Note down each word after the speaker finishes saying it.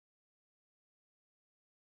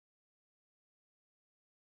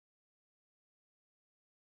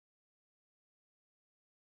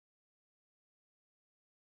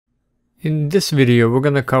In this video, we're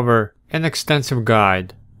going to cover an extensive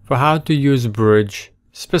guide for how to use Bridge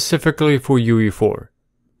specifically for UE4. I'm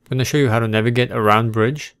going to show you how to navigate around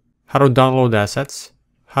Bridge, how to download assets,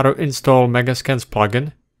 how to install Megascan's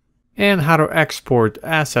plugin, and how to export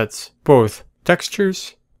assets, both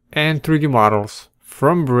textures and 3D models,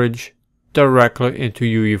 from Bridge directly into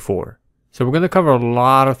UE4. So we're going to cover a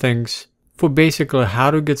lot of things for basically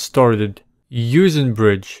how to get started using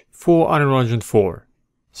Bridge for Unreal Engine 4.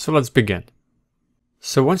 So let's begin.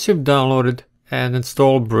 So once you've downloaded and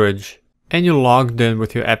installed Bridge and you're logged in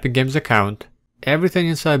with your Epic Games account, everything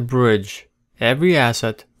inside Bridge, every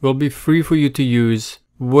asset, will be free for you to use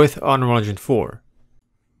with Unreal Engine 4.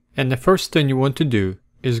 And the first thing you want to do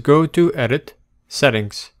is go to Edit,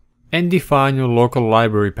 Settings, and define your local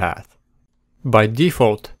library path. By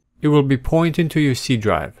default, it will be pointing to your C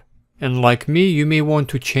drive. And like me, you may want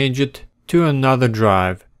to change it to another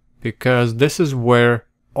drive, because this is where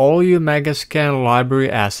all your Megascan library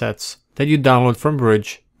assets that you download from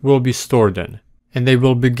Bridge will be stored in. And they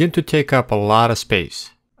will begin to take up a lot of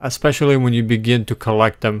space, especially when you begin to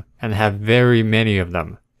collect them and have very many of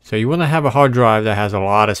them. So you want to have a hard drive that has a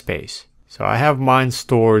lot of space. So I have mine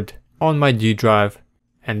stored on my D drive,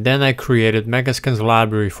 and then I created Megascan's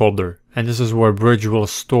library folder, and this is where Bridge will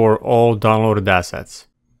store all downloaded assets.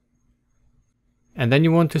 And then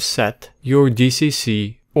you want to set your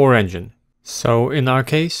DCC or engine. So in our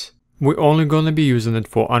case, we're only going to be using it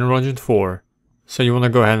for Unreal Engine 4, so you want to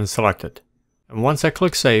go ahead and select it. And once I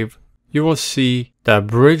click Save, you will see that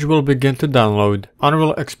Bridge will begin to download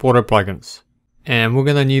Unreal Exporter plugins. And we're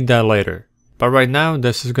going to need that later. But right now,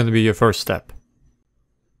 this is going to be your first step.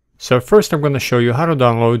 So first I'm going to show you how to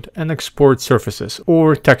download and export surfaces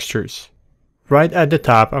or textures. Right at the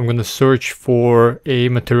top, I'm going to search for a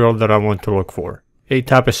material that I want to look for, a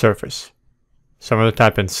type of surface. So I'm going to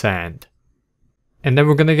type in sand. And then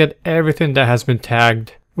we're going to get everything that has been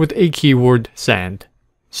tagged with a keyword sand.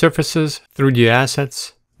 Surfaces, 3D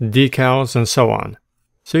assets, decals, and so on.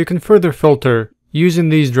 So you can further filter using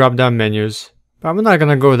these drop-down menus, but I'm not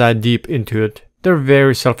going to go that deep into it. They're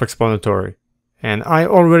very self-explanatory. And I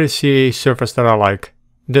already see a surface that I like,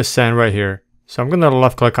 this sand right here. So I'm going to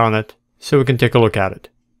left-click on it so we can take a look at it.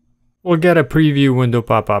 We'll get a preview window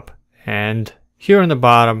pop up, and here on the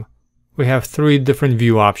bottom we have 3 different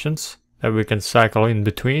view options that we can cycle in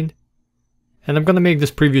between. And I'm going to make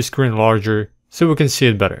this preview screen larger so we can see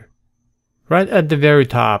it better. Right at the very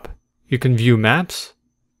top, you can view maps.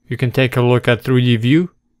 You can take a look at 3D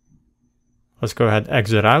view. Let's go ahead,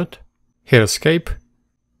 exit out, hit escape.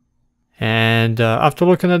 And after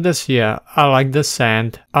looking at this, yeah, I like this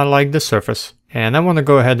sand, I like the surface, and I want to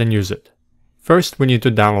go ahead and use it. First, we need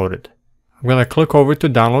to download it. I'm going to click over to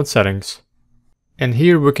Download Settings. And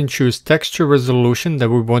here we can choose texture resolution that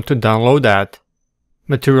we want to download at,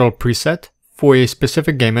 material preset for a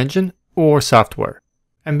specific game engine or software.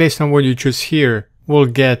 And based on what you choose here, we'll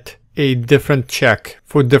get a different check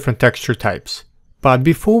for different texture types. But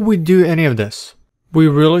before we do any of this, we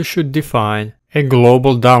really should define a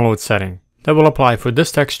global download setting that will apply for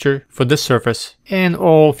this texture, for this surface, and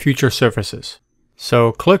all future surfaces.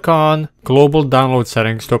 So click on Global Download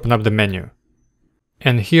Settings to open up the menu.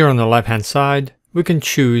 And here on the left hand side, we can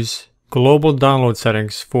choose global download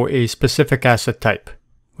settings for a specific asset type.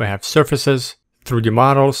 We have surfaces, 3D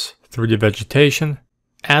models, 3D vegetation,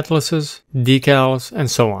 atlases, decals,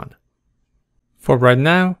 and so on. For right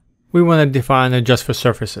now, we want to define it just for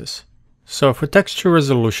surfaces. So for texture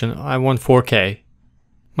resolution, I want 4K,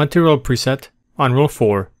 material preset, Unreal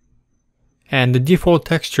 4, and the default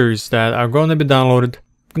textures that are going to be downloaded,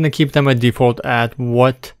 I'm going to keep them at default at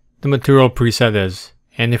what the material preset is.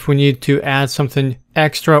 And if we need to add something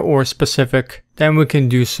extra or specific, then we can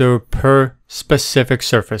do so per specific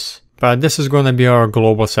surface. But this is going to be our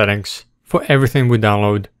global settings for everything we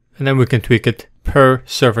download, and then we can tweak it per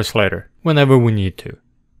surface later, whenever we need to.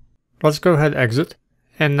 Let's go ahead, exit,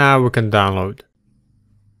 and now we can download.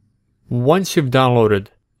 Once you've downloaded,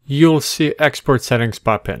 you'll see export settings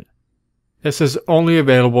pop in. This is only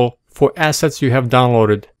available for assets you have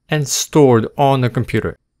downloaded and stored on the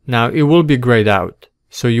computer. Now it will be grayed out,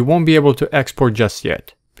 so you won't be able to export just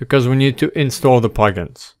yet, because we need to install the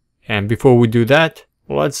plugins. And before we do that,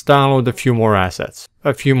 let's download a few more assets,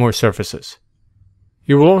 a few more surfaces.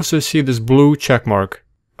 You will also see this blue check mark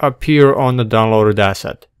appear on the downloaded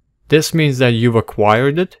asset. This means that you've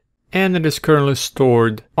acquired it and it is currently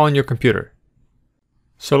stored on your computer.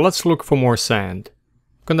 So let's look for more sand.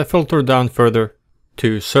 I'm going to filter down further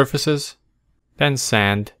to surfaces, then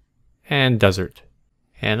sand, and desert.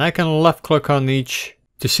 And I can left click on each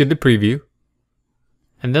to see the preview.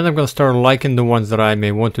 And then I'm going to start liking the ones that I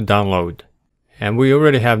may want to download. And we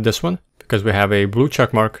already have this one, because we have a blue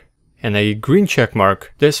check mark and a green check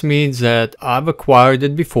mark. This means that I've acquired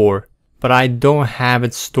it before, but I don't have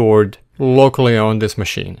it stored locally on this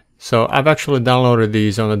machine. So I've actually downloaded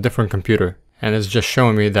these on a different computer, and it's just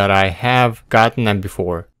showing me that I have gotten them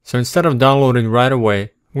before. So instead of downloading right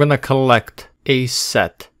away, I'm gonna collect a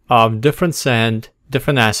set of different sand,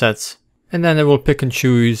 different assets, and then I will pick and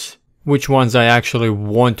choose which ones I actually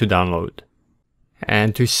want to download.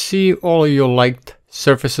 And to see all of your liked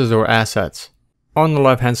surfaces or assets, on the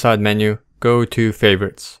left hand side menu, go to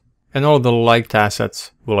favorites, and all the liked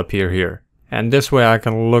assets will appear here. And this way I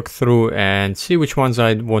can look through and see which ones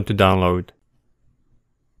I want to download.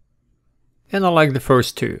 And I like the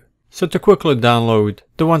first two. So to quickly download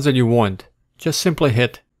the ones that you want, just simply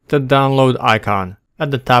hit the download icon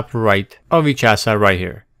at the top right of each asset right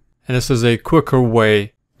here. And this is a quicker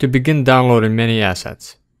way to begin downloading many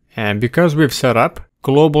assets. And because we've set up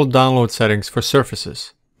global download settings for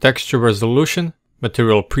surfaces, texture resolution,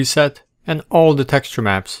 material preset, and all the texture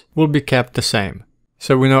maps will be kept the same.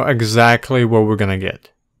 So we know exactly what we're gonna get.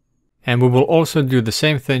 And we will also do the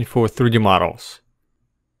same thing for 3D models.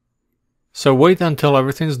 So wait until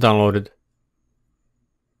everything's downloaded,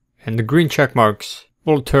 and the green check marks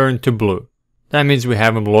will turn to blue. That means we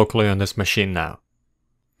have them locally on this machine now.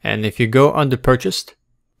 And if you go under purchased,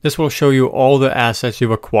 this will show you all the assets you've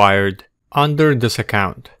acquired under this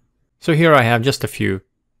account. So here I have just a few.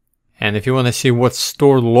 And if you want to see what's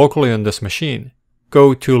stored locally on this machine,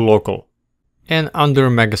 go to local and under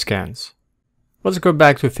Megascans. Let's go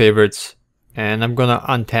back to favorites, and I'm gonna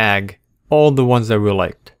untag all the ones that we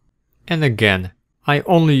liked. And again, I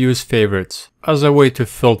only use favorites as a way to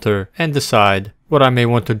filter and decide what I may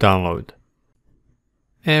want to download.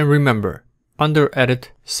 And remember, under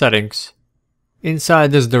Edit Settings,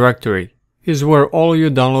 inside this directory is where all your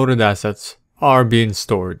downloaded assets are being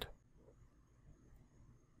stored.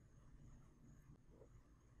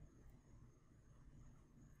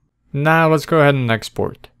 Now let's go ahead and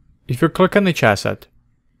export. If you click on each asset,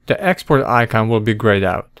 the export icon will be grayed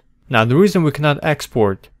out. Now the reason we cannot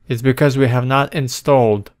export is because we have not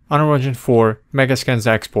installed Unreal Engine 4 Megascans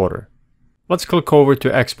Exporter. Let's click over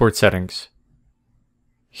to Export Settings.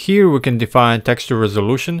 Here we can define texture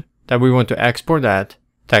resolution that we want to export at,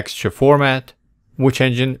 texture format, which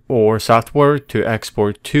engine or software to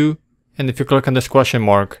export to, and if you click on this question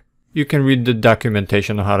mark, you can read the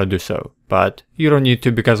documentation on how to do so, but you don't need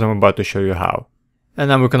to because I'm about to show you how. And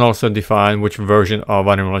then we can also define which version of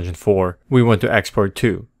Unreal Engine 4 we want to export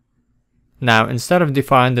to. Now, instead of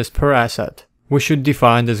defining this per asset, we should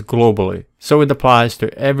define this globally, so it applies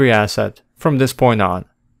to every asset from this point on.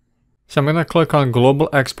 So I'm going to click on Global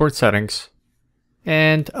Export Settings,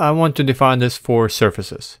 and I want to define this for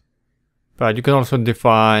surfaces. But you can also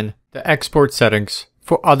define the export settings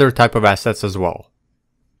for other type of assets as well.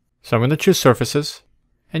 So I'm going to choose surfaces,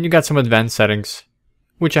 and you got some advanced settings,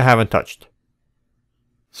 which I haven't touched.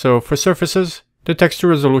 So for surfaces, the texture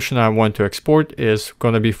resolution I want to export is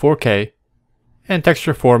going to be 4K, and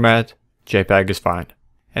texture format, JPEG is fine.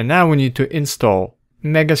 And now we need to install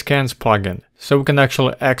Megascans plugin, so we can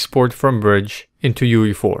actually export from Bridge into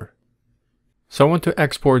UE4. So I want to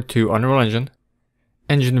export to Unreal Engine.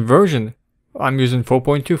 Engine version, I'm using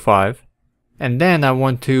 4.25. And then I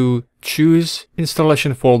want to choose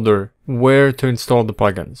installation folder where to install the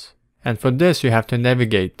plugins. And for this, you have to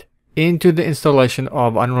navigate into the installation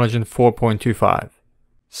of Unreal Engine 4.25.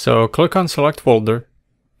 So click on select folder,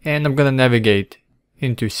 and I'm gonna navigate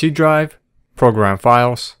into C drive, program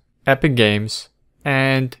files, Epic Games,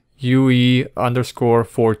 and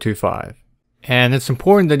UE_425. And it's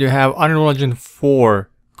important that you have Unreal Engine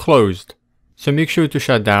 4 closed. So make sure to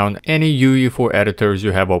shut down any UE4 editors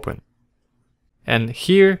you have open. And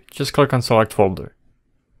here, just click on select folder.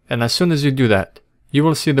 And as soon as you do that, you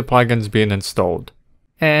will see the plugins being installed.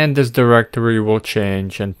 And this directory will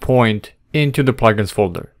change and point into the plugins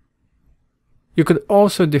folder. You could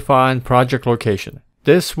also define project location.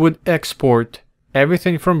 This would export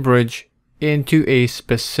everything from Bridge into a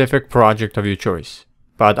specific project of your choice.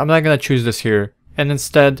 But I'm not going to choose this here, and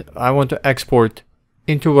instead I want to export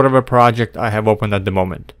into whatever project I have open at the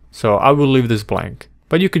moment. So I will leave this blank,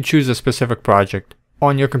 but you could choose a specific project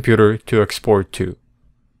on your computer to export to.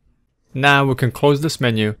 Now we can close this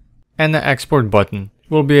menu, and the export button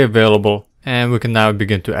will be available, and we can now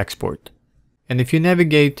begin to export. And if you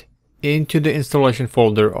navigate into the installation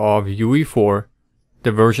folder of UE4,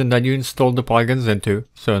 the version that you installed the plugins into,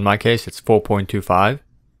 so in my case it's 4.25,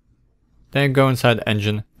 then go inside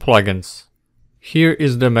Engine, Plugins. Here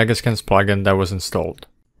is the Megascans plugin that was installed.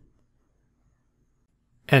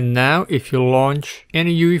 And now if you launch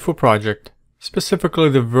any UE4 project, specifically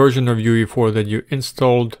the version of UE4 that you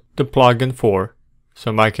installed the plugin for. So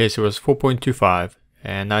in my case it was 4.25,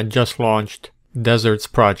 and I just launched Deserts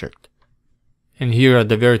project. And here at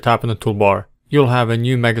the very top in the toolbar, you'll have a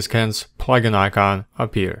new Megascans plugin icon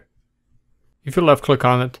up here. If you left click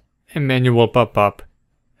on it, a menu will pop up,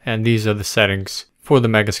 and these are the settings for the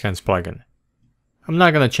Megascans plugin. I'm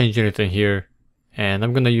not going to change anything here, and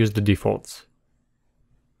I'm going to use the defaults.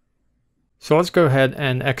 So let's go ahead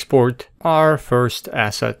and export our first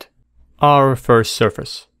asset, our first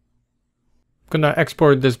surface. I'm going to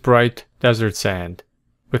export this bright desert sand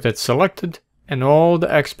with it selected and all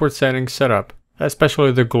the export settings set up,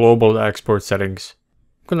 especially the global export settings.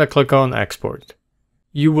 I'm going to click on export.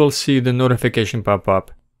 You will see the notification pop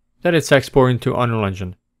up that it's exporting to Unreal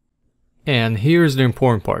Engine. And here's the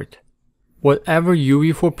important part. Whatever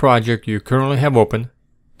UE4 project you currently have open,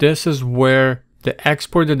 this is where the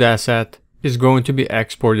exported asset is going to be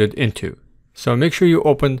exported into. So make sure you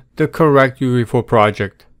open the correct UE4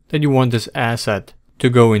 project that you want this asset to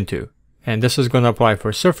go into. And this is going to apply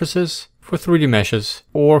for surfaces, for 3D meshes,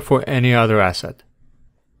 or for any other asset.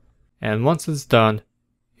 And once it's done,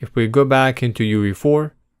 if we go back into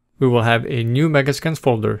UE4, we will have a new Megascans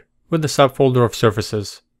folder with the subfolder of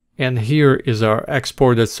surfaces. And here is our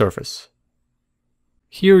exported surface.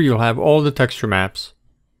 Here you'll have all the texture maps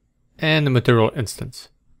and the material instance.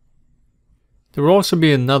 There will also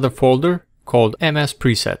be another folder called MS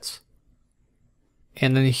Presets.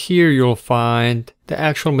 And then here you'll find the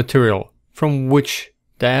actual material from which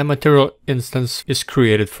the material instance is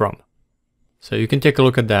created from. So you can take a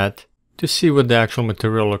look at that to see what the actual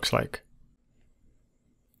material looks like.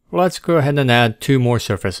 Let's go ahead and add 2 more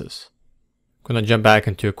surfaces. I'm going to jump back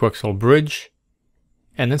into Quixel Bridge,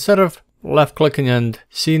 and instead of left clicking and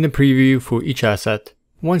seeing the preview for each asset,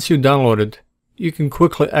 once you download it, you can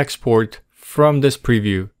quickly export from this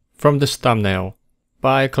preview, from this thumbnail,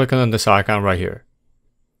 by clicking on this icon right here.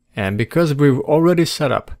 And because we've already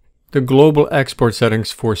set up the global export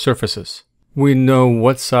settings for surfaces, we know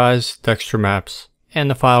what size texture maps and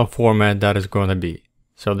the file format that is going to be.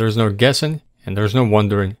 So there's no guessing and there's no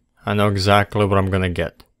wondering. I know exactly what I'm going to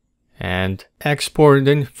get. And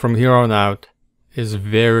exporting from here on out is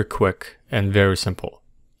very quick and very simple.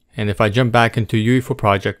 And if I jump back into UE4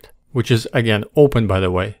 project, which is again open by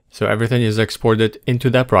the way, so everything is exported into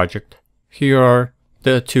that project, here are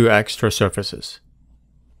the 2 extra surfaces.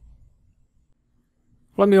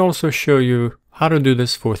 Let me also show you how to do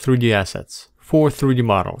this for 3D assets, for 3D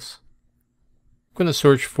models. I'm going to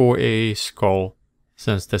search for a skull.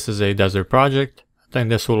 Since this is a desert project, I think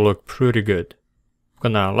this will look pretty good.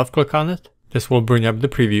 I'm going to left click on it. This will bring up the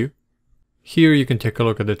preview. Here you can take a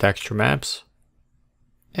look at the texture maps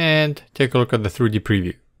and take a look at the 3D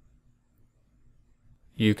preview.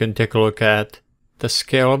 You can take a look at the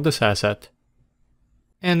scale of this asset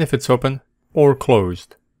and if it's open or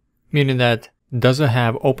closed, meaning that does it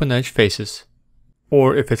have open edge faces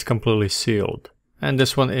or if it's completely sealed, and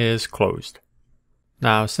this one is closed.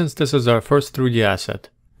 Now since this is our first 3D asset,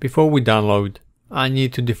 before we download, I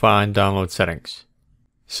need to define download settings.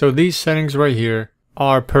 So these settings right here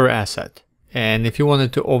are per asset, and if you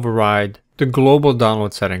wanted to override the global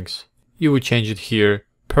download settings, you would change it here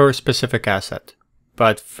per specific asset.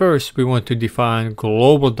 But first we want to define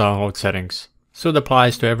global download settings, so it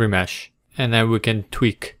applies to every mesh, and then we can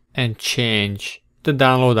tweak and change the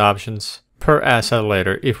download options per asset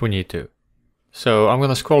later if we need to. So I'm going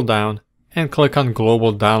to scroll down and click on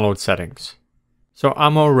global download settings. So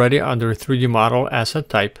I'm already under 3D model asset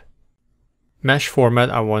type, mesh format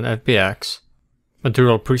I want FBX,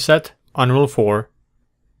 material preset Unreal 4,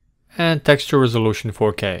 and texture resolution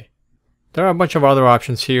 4K. There are a bunch of other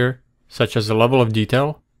options here, such as the level of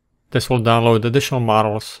detail. This will download additional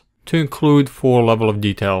models to include for level of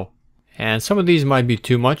detail. And some of these might be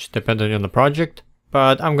too much depending on the project,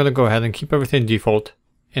 but I'm going to go ahead and keep everything default.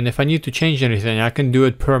 And if I need to change anything, I can do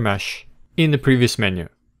it per mesh in the previous menu.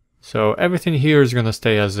 So everything here is going to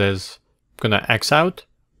stay as is. I'm going to X out.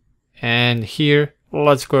 And here,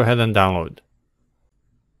 let's go ahead and download.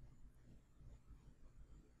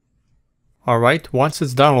 Alright, once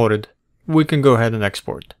it's downloaded, we can go ahead and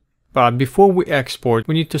export. But before we export,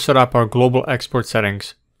 we need to set up our global export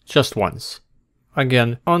settings just once.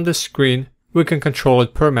 Again, on this screen, we can control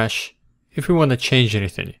it per mesh if we want to change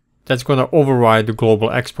anything. That's going to override the global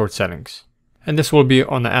export settings. And this will be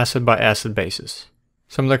on an asset by asset basis.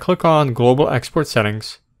 So I'm going to click on global export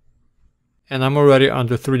settings. And I'm already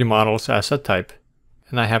under 3D models asset type.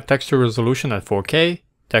 And I have texture resolution at 4K,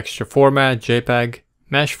 texture format JPEG,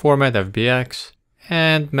 mesh format FBX,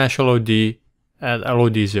 and mesh LOD at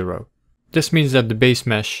LOD0. This means that the base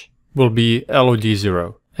mesh will be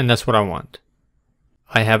LOD0, and that's what I want.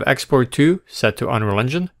 I have export to set to Unreal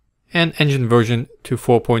Engine, and engine version to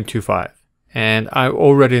 4.25. And I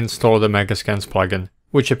already installed the Megascans plugin,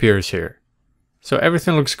 which appears here. So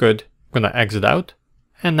everything looks good. I'm gonna exit out,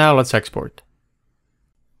 and now let's export.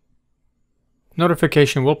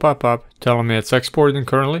 Notification will pop up telling me it's exporting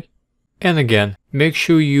currently. And again, make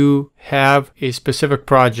sure you have a specific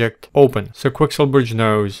project open so Quixel Bridge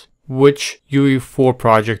knows which UE4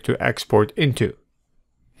 project to export into.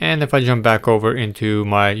 And if I jump back over into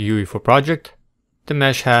my UE4 project, the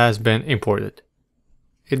mesh has been imported.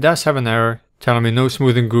 It does have an error telling me no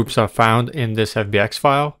smoothing groups are found in this FBX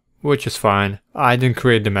file, which is fine. I didn't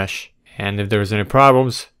create the mesh, and if there's any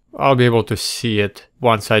problems, I'll be able to see it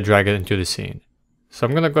once I drag it into the scene. So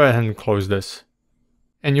I'm gonna go ahead and close this.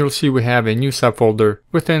 And you'll see we have a new subfolder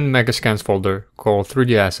within Megascans folder called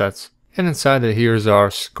 3D Assets, and inside it here's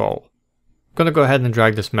our skull. I'm gonna go ahead and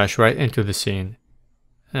drag this mesh right into the scene.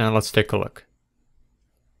 And let's take a look.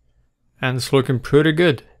 And it's looking pretty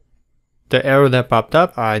good. The error that popped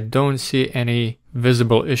up, I don't see any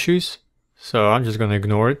visible issues, so I'm just gonna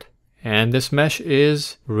ignore it. And this mesh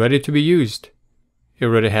is ready to be used. It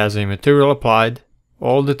already has a material applied,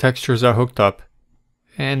 all the textures are hooked up,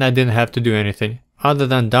 and I didn't have to do anything other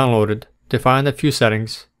than download it, define a few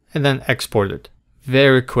settings, and then export it.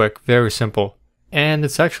 Very quick, very simple. And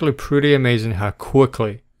it's actually pretty amazing how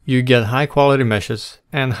quickly you get high quality meshes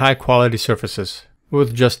and high quality surfaces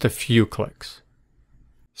with just a few clicks.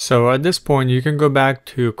 So at this point you can go back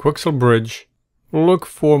to Quixel Bridge, look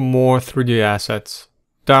for more 3D assets,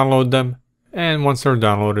 download them, and once they're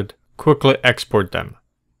downloaded, quickly export them.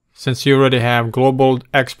 Since you already have global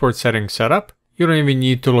export settings set up, you don't even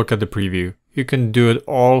need to look at the preview. You can do it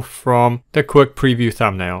all from the quick preview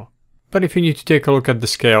thumbnail. But if you need to take a look at the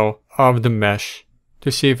scale of the mesh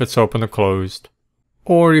to see if it's open or closed,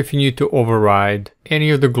 or if you need to override any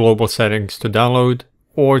of the global settings to download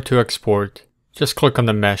or to export, just click on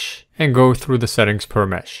the mesh and go through the settings per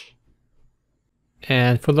mesh.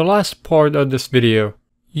 And for the last part of this video,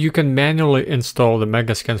 you can manually install the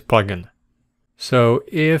Megascans plugin. So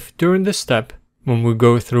if during this step, when we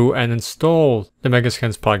go through and install the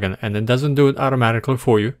Megascans plugin and it doesn't do it automatically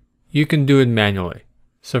for you, you can do it manually.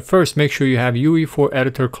 So first make sure you have UE4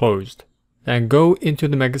 editor closed. Then go into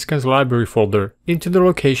the Megascans library folder into the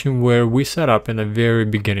location where we set up in the very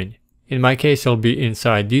beginning. In my case it'll be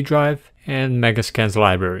inside D drive and Megascans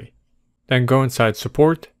library. Then go inside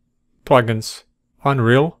support, plugins,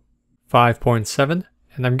 Unreal 5.7,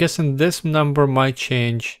 and I'm guessing this number might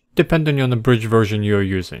change depending on the bridge version you're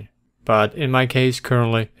using. But in my case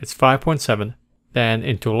currently it's 5.7, then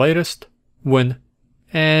into latest, Win,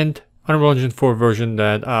 and Unreal Engine 4 version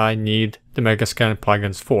that I need the Megascans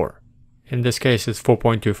plugins for. In this case it's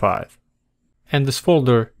 4.25. And this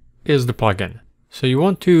folder is the plugin. So you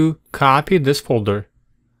want to copy this folder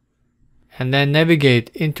and then navigate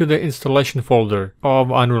into the installation folder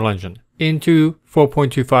of Unreal Engine into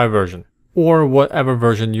 4.25 version or whatever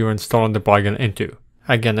version you're installing the plugin into.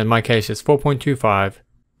 Again, in my case it's 4.25.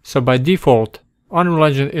 So by default, Unreal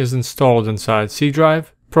Engine is installed inside C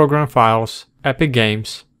drive, program files, Epic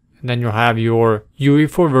Games, and then you'll have your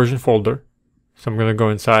UE4 version folder. So I'm going to go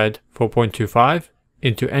inside 4.25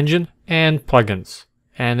 into Engine and Plugins.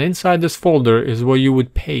 And inside this folder is where you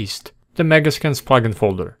would paste the Megascans plugin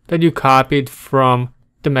folder that you copied from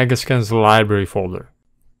the Megascans library folder.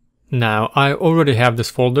 Now I already have this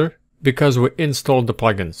folder because we installed the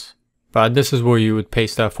plugins, but this is where you would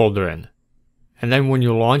paste that folder in. And then when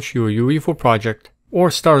you launch your UE4 project or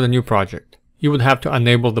start a new project, you would have to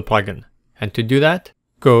enable the plugin. And to do that,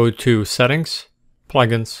 go to Settings,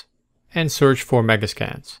 Plugins, and search for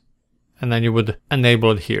Megascans. And then you would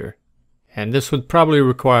enable it here. And this would probably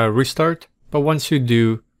require a restart, but once you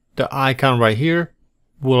do, the icon right here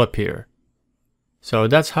will appear. So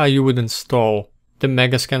that's how you would install the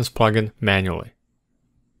Megascans plugin manually.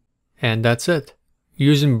 And that's it.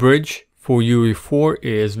 Using Bridge for UE4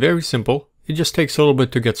 is very simple. It just takes a little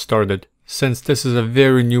bit to get started, since this is a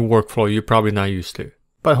very new workflow you're probably not used to.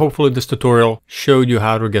 But hopefully this tutorial showed you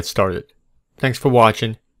how to get started. Thanks for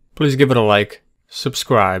watching. Please give it a like,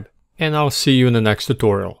 subscribe, and I'll see you in the next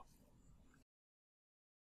tutorial.